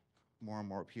how more and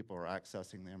more people are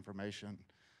accessing the information.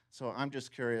 So I'm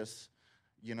just curious,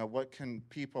 what can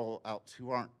people out who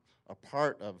aren't a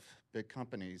part of big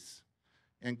companies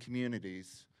in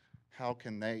communities, how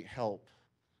can they help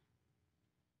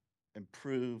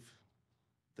improve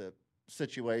the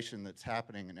situation that's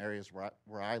happening in areas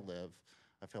where I live?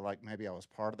 I feel like maybe I was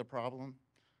part of the problem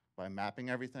by mapping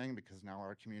everything, because now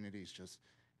our community is just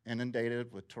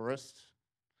inundated with tourists,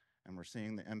 and we're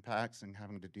seeing the impacts and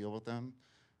having to deal with them.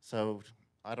 So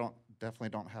I definitely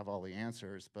don't have all the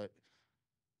answers, but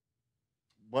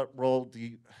what role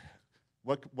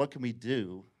what can we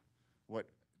do?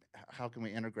 How can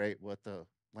we integrate with the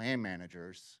land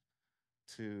managers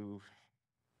to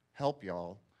help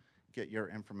y'all get your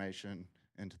information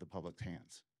into the public's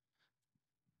hands?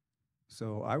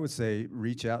 So I would say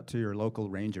reach out to your local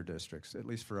ranger districts, at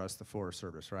least for us, the Forest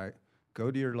Service, right?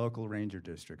 Go to your local ranger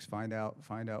districts, find out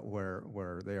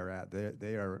where they are at.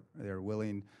 They are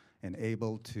willing and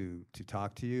able to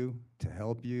talk to you, to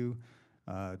help you,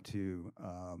 to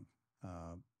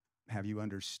have you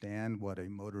understand what a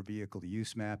motor vehicle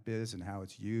use map is and how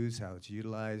it's used, how it's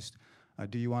utilized.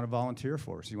 Do you want to volunteer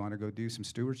for us? You want to go do some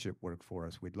stewardship work for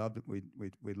us? We'd love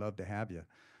to have you.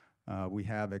 We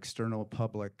have external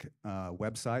public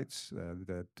websites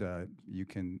that you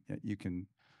can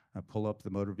pull up the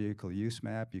motor vehicle use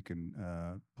map. You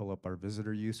can pull up our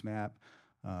visitor use map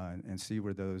and see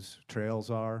where those trails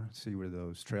are, see where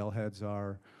those trailheads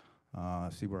are,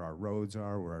 see where our roads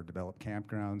are, where our developed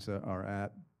campgrounds are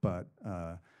at. But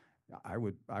I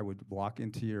would walk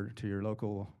into your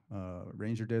local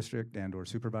ranger district and/or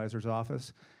supervisor's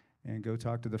office and go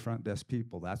talk to the front desk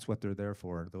people. That's what they're there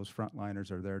for. Those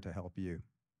frontliners are there to help you.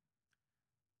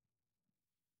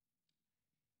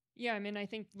 Yeah, I mean, I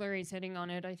think Larry's hitting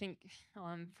on it. I think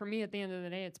for me, at the end of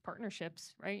the day, it's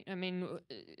partnerships, right? I mean,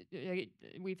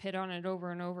 we've hit on it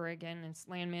over and over again. It's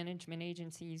land management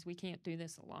agencies. We can't do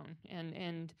this alone.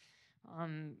 And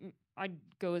I'd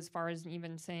go as far as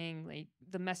even saying, like,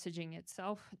 the messaging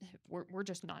itself, we're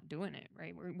just not doing it,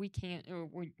 right? We can't,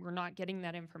 we're not getting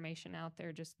that information out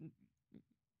there just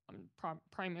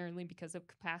primarily because of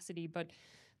capacity. But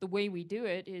the way we do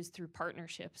it is through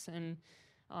partnerships. And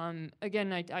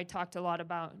again, I talked a lot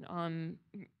about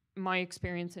my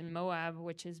experience in Moab,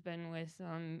 which has been with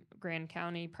Grand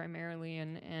County primarily,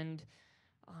 and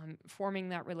forming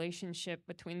that relationship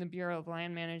between the Bureau of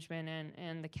Land Management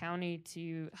and the county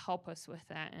to help us with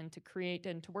that, and to create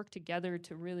and to work together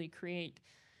to really create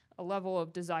a level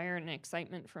of desire and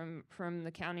excitement from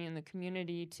the county and the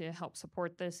community to help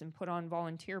support this and put on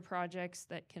volunteer projects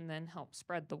that can then help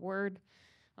spread the word.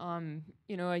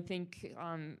 You know, I think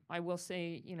I will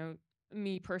say, you know,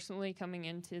 me personally coming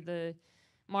into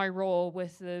my role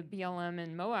with the BLM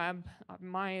in Moab,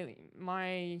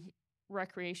 my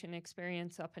recreation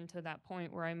experience up until that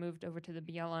point where I moved over to the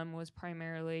BLM was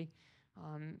primarily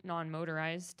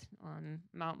non-motorized,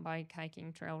 mountain bike,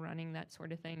 hiking, trail running, that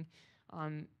sort of thing.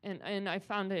 And I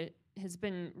found it has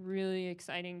been really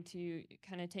exciting to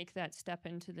kind of take that step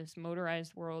into this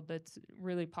motorized world that's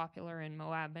really popular in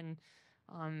Moab, and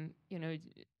you know,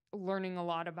 learning a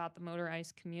lot about the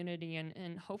motorized community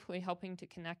and hopefully helping to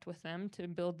connect with them to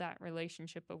build that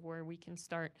relationship of where we can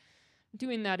start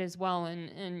doing that as well.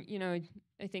 And you know,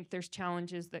 I think there's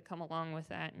challenges that come along with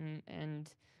that, and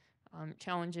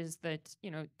challenges that,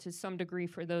 you know, to some degree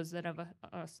for those that have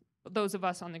those of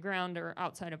us on the ground are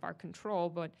outside of our control,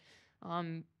 but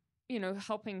you know,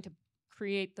 helping to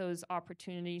create those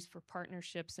opportunities for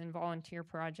partnerships and volunteer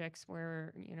projects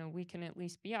where, you know, we can at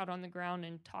least be out on the ground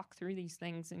and talk through these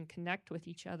things and connect with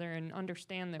each other and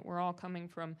understand that we're all coming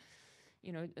from,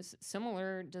 you know,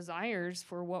 similar desires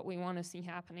for what we want to see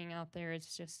happening out there.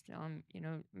 It's just, you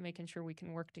know, making sure we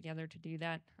can work together to do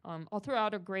that. I'll throw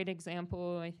out a great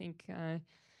example. I think,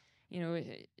 you know,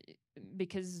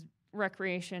 because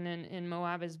recreation in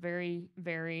Moab is very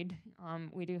varied.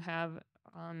 We do have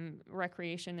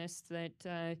recreationists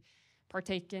that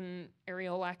partake in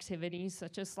aerial activities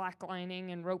such as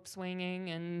slacklining and rope swinging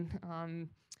and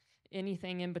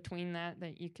anything in between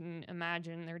that you can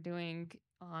imagine they're doing.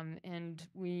 And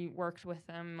we worked with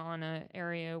them on an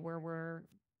area where we're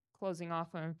closing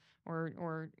off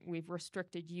or we've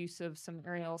restricted use of some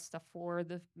aerial stuff for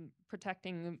the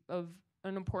protecting of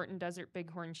an important desert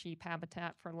bighorn sheep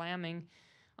habitat for lambing.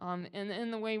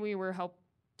 And the way we were helped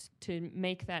to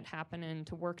make that happen and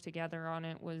to work together on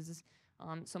it was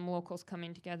some locals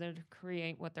coming together to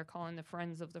create what they're calling the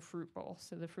Friends of the Fruit Bowl.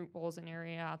 So the Fruit Bowl is an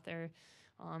area out there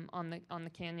on the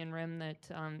canyon rim that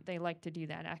they like to do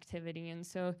that activity. And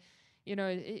so, you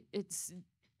know, it's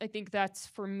I think that's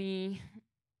for me,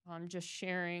 just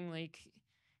sharing, like,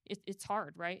 it's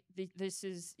hard, right?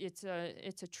 It's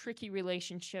a tricky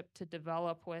relationship to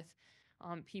develop with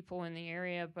people in the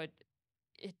area, but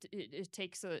it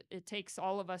takes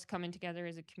all of us coming together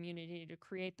as a community to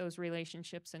create those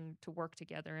relationships and to work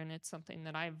together. And it's something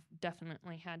that I've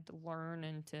definitely had to learn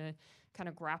and to kind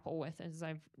of grapple with as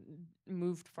I've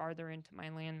moved farther into my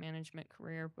land management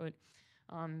career. But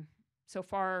so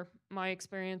far, my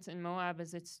experience in Moab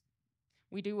is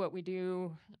we do what we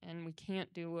do, and we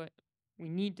can't do what we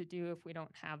need to do if we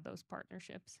don't have those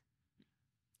partnerships.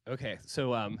 Okay,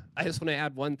 so I just want to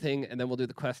add one thing, and then we'll do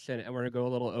the question, and we're going to go a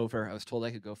little over. I was told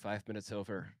I could go 5 minutes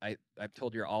over. I've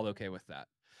told you're all okay with that.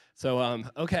 So,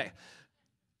 okay.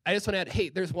 I just want to add, hey,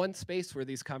 there's one space where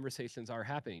these conversations are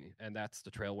happening, and that's the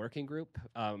Trail Working Group,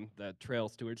 the Trail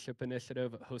Stewardship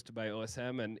Initiative hosted by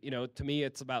OSM. And, to me,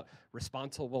 it's about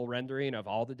responsible rendering of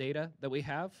all the data that we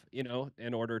have,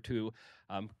 in order to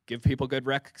give people good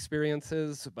rec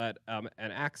experiences, but and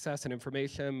access and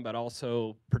information, but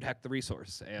also protect the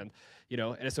resource. And,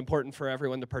 and it's important for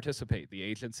everyone to participate, the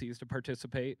agencies to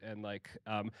participate, and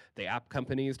the app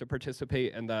companies to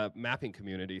participate, and the mapping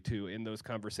community too in those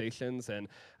conversations. And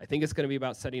I think it's going to be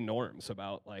about setting norms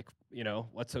about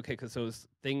what's okay, because those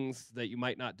things that you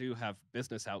might not do have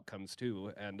business outcomes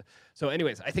too. And so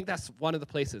anyways, I think that's one of the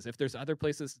places. If there's other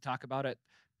places to talk about it,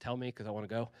 tell me, because I want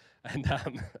to go.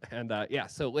 And yeah,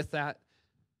 so with that.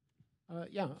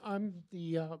 Yeah, I'm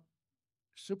the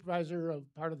supervisor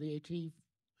of part of the AT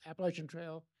Appalachian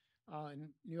Trail in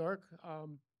New York,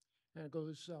 and it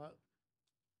goes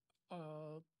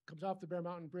comes off the Bear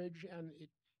Mountain Bridge, and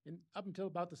up until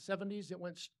about the 70s, it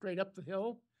went straight up the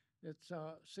hill. It's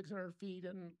 600 feet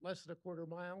in less than a quarter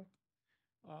mile,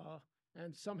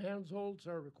 and some handholds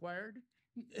are required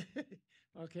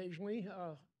occasionally,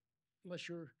 unless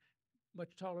you're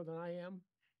much taller than I am.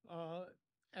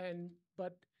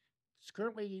 But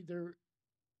currently there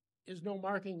is no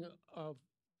marking of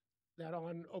that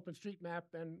on OpenStreetMap,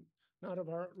 and none of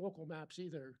our local maps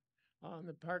either.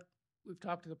 The park, we've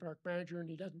talked to the park manager, and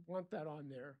he doesn't want that on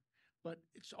there, but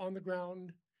it's on the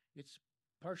ground. It's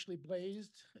partially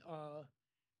blazed,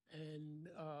 and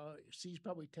sees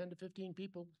probably 10 to 15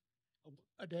 people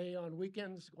a day on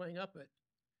weekends going up it.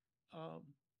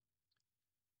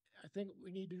 I think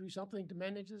we need to do something to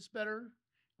manage this better.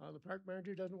 The park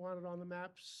manager doesn't want it on the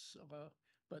maps,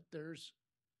 but there's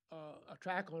a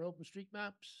track on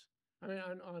OpenStreetMaps. I mean,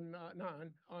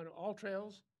 on all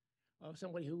trails.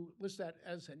 Somebody who lists that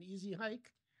as an easy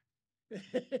hike.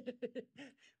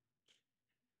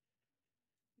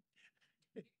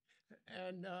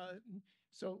 And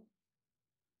so,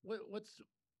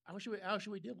 how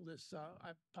should we deal with this?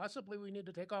 Possibly we need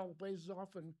to take all the blazes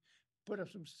off and put up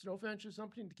some snow fence or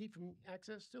something to keep from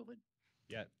access to it.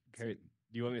 Yeah, Keri, do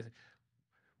you want me to?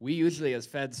 We usually, as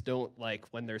feds, don't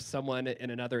when there's someone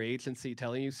in another agency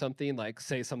telling you something,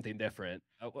 say something different.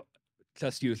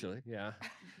 Just usually, yeah.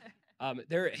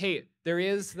 There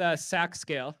is the SAC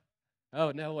scale. Oh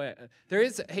no way. There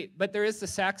is there is the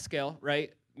SAC scale,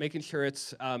 right? Making sure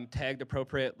it's tagged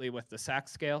appropriately with the SAC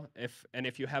scale.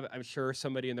 If you have, I'm sure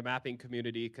somebody in the mapping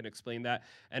community can explain that.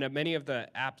 And many of the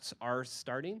apps are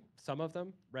starting. Some of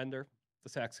them render the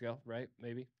SAC scale, right?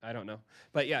 Maybe, I don't know.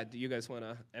 But yeah, do you guys want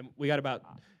to? And we got about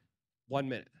 1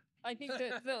 minute. I think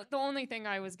the only thing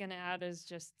I was going to add is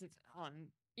just on.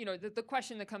 The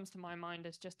question that comes to my mind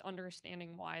is just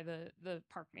understanding why the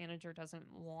park manager doesn't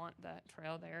want that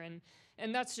trail there.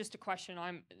 And that's just a question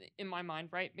I'm in my mind,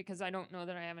 right? Because I don't know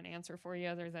that I have an answer for you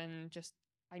other than just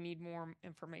I need more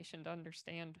information to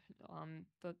understand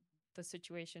the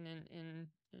situation in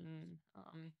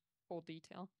full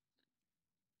detail.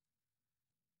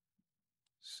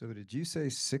 So did you say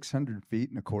 600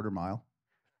 feet in a quarter mile?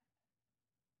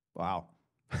 Wow.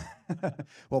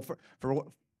 Well,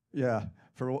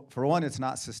 for one, it's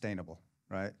not sustainable,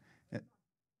 right?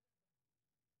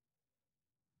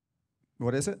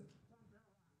 What is it?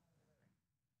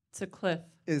 It's a cliff.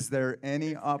 Is there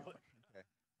any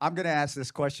I'm going to ask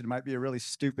this question. It might be a really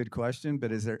stupid question,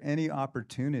 but is there any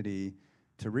opportunity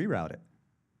to reroute it?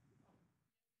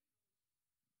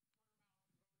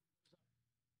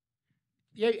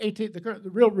 The AT, the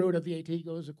real route of the AT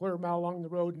goes a quarter mile along the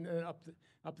road and then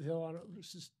up the hill on a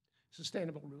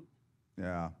sustainable route.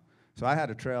 Yeah. So I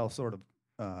had a trail sort of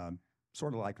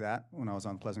like that when I was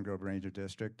on Pleasant Grove Ranger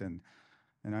District, and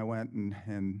I went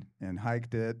and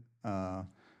hiked it.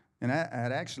 And I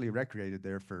had actually recreated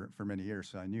there for many years,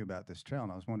 so I knew about this trail,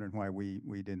 and I was wondering why we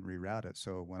didn't reroute it.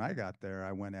 So when I got there,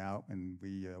 I went out and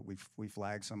we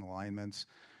flagged some alignments.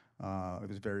 It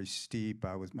was very steep.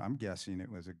 I'm guessing it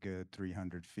was a good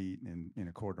 300 feet in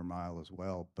a quarter mile as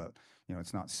well. But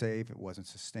it's not safe. It wasn't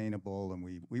sustainable, and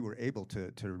we were able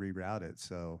to reroute it.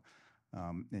 So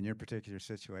in your particular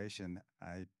situation,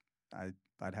 I'd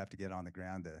have to get on the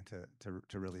ground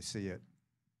to really see it.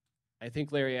 I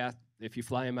think Larry asked if you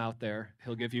fly him out there,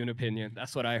 he'll give you an opinion.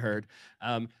 That's what I heard.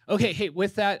 Okay, hey,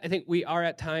 with that, I think we are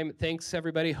at time. Thanks,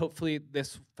 everybody. Hopefully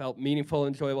this felt meaningful,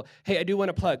 enjoyable. Hey, I do want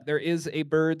to plug, there is a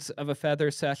Birds of a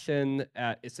Feather session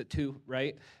it's at 2,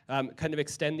 right? Kind of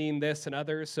extending this and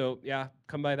others. So yeah,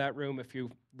 come by that room if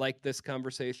you like this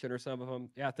conversation or some of them.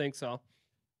 Yeah, thanks all.